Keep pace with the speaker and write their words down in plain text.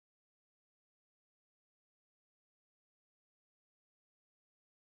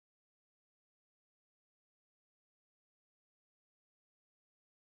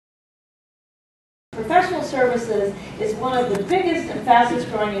professional services is one of the biggest and fastest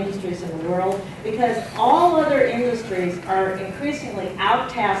growing industries in the world because all other industries are increasingly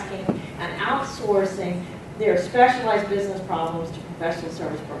out-tasking and outsourcing their specialized business problems to professional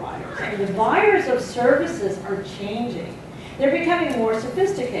service providers. And the buyers of services are changing. They're becoming more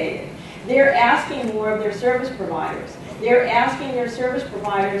sophisticated. They're asking more of their service providers. They're asking their service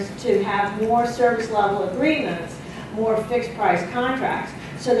providers to have more service level agreements, more fixed price contracts.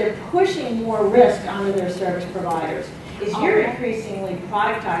 So they're pushing more risk onto their service providers. You're increasingly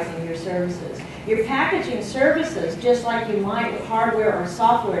productizing your services. You're packaging services just like you might with hardware or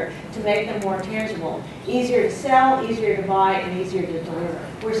software to make them more tangible. Easier to sell, easier to buy, and easier to deliver.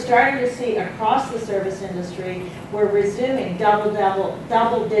 We're starting to see across the service industry, we're resuming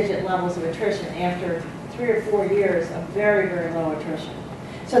double-digit levels of attrition after 3 or 4 years of very, very low attrition.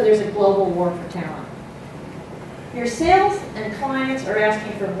 So there's a global war for talent. Your sales and clients are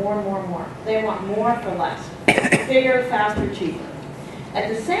asking for more and more and more. They want more for less. Bigger, faster, cheaper. At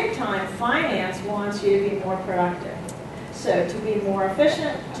the same time, finance wants you to be more productive. So to be more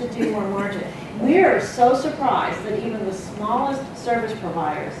efficient, to do more margin. We are so surprised that even the smallest service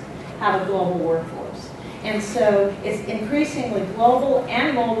providers have a global workforce. And so it's increasingly global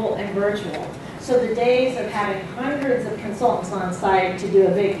and mobile and virtual. So the days of having hundreds of consultants on site to do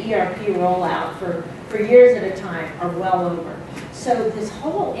a big ERP rollout for years at a time are well over. So this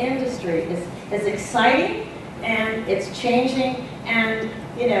whole industry is exciting and it's changing, and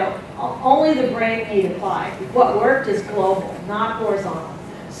you know, only the brave need apply. What worked is global, not horizontal.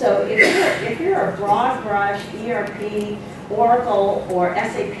 So if you're a broad brush ERP, Oracle, or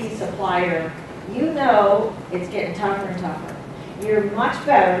SAP supplier, you know it's getting tougher and tougher. You're much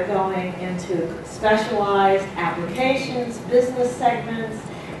better going into specialized applications, business segments,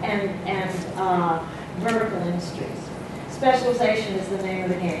 and vertical industries. Specialization is the name of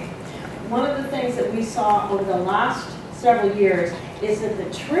the game. One of the things that we saw over the last several years is that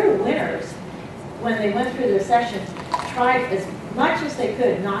the true winners, when they went through the recession, tried as much as they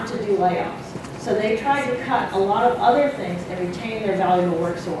could not to do layoffs. So they tried to cut a lot of other things and retain their valuable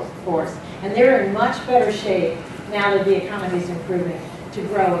workforce. And they're in much better shape now that the economy is improving to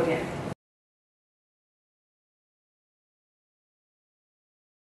grow again.